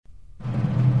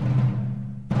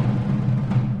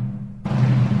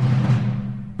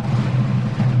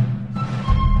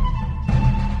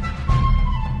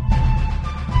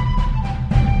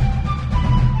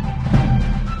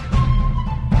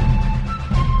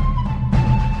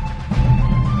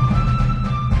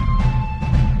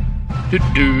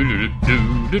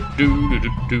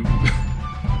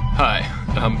Hi,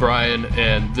 I'm Brian,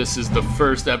 and this is the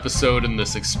first episode in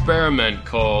this experiment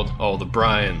called All the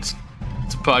Brians.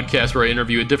 It's a podcast where I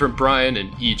interview a different Brian in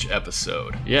each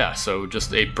episode. Yeah, so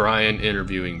just a Brian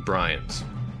interviewing Brians.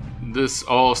 This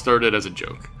all started as a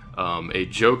joke on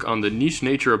the niche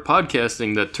nature of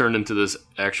podcasting that turned into this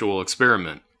actual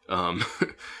experiment.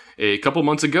 A couple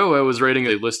months ago, I was writing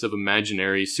a list of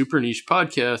imaginary super niche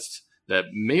podcasts that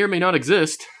may or may not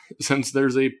exist, since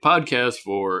there's a podcast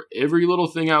for every little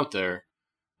thing out there.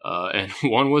 And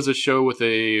one was a show with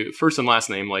a first and last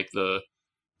name, like the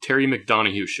Terry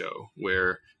McDonough Show,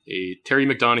 where a Terry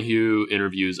McDonough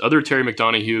interviews other Terry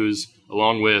McDonoughs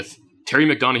along with Terry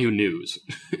McDonough News.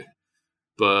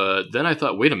 But then I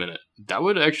thought, wait a minute, that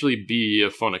would actually be a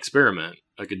fun experiment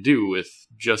I could do with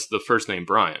just the first name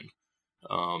Brian.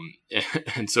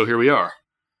 And so here we are,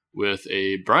 with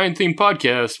a Brian-themed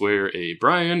podcast where a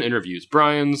Brian interviews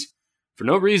Brians for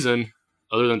no reason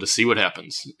other than to see what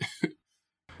happens.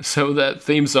 So that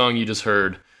theme song you just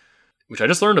heard, which I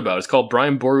just learned about, is called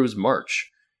Brian Boru's March.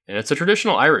 And it's a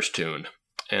traditional Irish tune.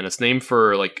 And it's named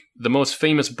for, like, the most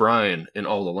famous Brian in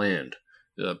all the land.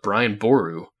 Brian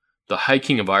Boru, the High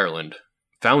King of Ireland,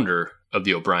 founder of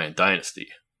the O'Brien dynasty.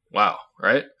 Wow,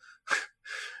 right?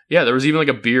 Yeah, there was even like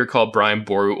a beer called Brian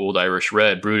Boru Old Irish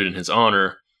Red brewed in his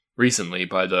honor recently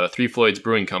by the Three Floyds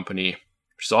Brewing Company,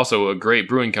 which is also a great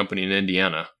brewing company in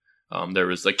Indiana. There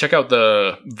was check out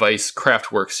the Vice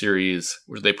Craftwork series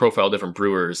where they profile different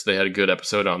brewers. They had a good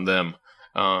episode on them.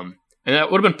 And that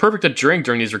would have been perfect to drink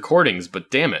during these recordings, but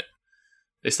damn it,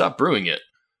 they stopped brewing it.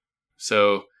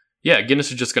 So yeah, Guinness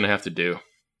is just going to have to do.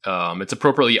 It's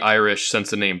appropriately Irish since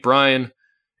the name Brian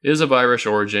is of Irish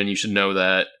origin. You should know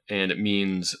that. And it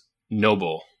means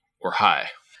noble or high.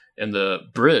 And the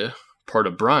Bri part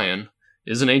of Brian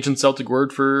is an ancient Celtic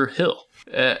word for hill.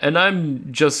 And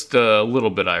I'm just a little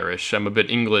bit Irish. I'm a bit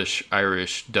English,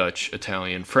 Irish, Dutch,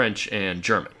 Italian, French, and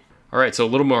German. All right, so a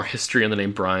little more history on the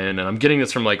name Brian. And I'm getting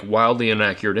this from wildly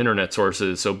inaccurate internet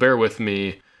sources, so bear with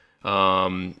me.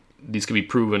 These could be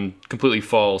proven completely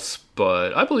false,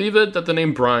 but I believe it that the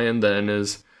name Brian then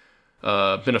has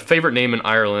been a favorite name in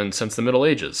Ireland since the Middle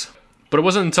Ages. But it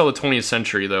wasn't until the 20th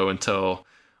century, though, until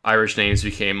Irish names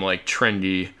became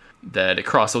trendy, that it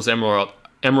crossed those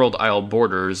Emerald Isle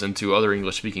borders into other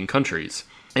English-speaking countries.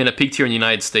 And it peaked here in the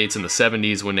United States in the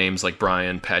 70s when names like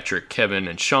Brian, Patrick, Kevin,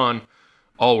 and Sean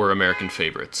all were American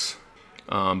favorites.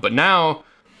 But now,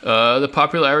 the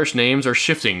popular Irish names are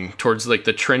shifting towards the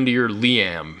trendier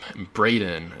Liam, and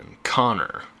Braden, and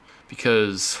Connor.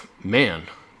 Because, man,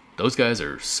 those guys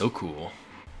are so cool.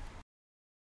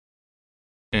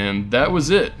 And that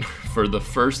was it for the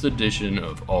first edition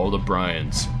of All the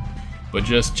Brians. But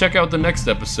just check out the next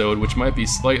episode, which might be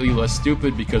slightly less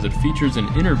stupid because it features an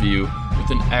interview with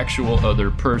an actual other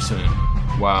person.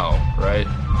 Wow, right?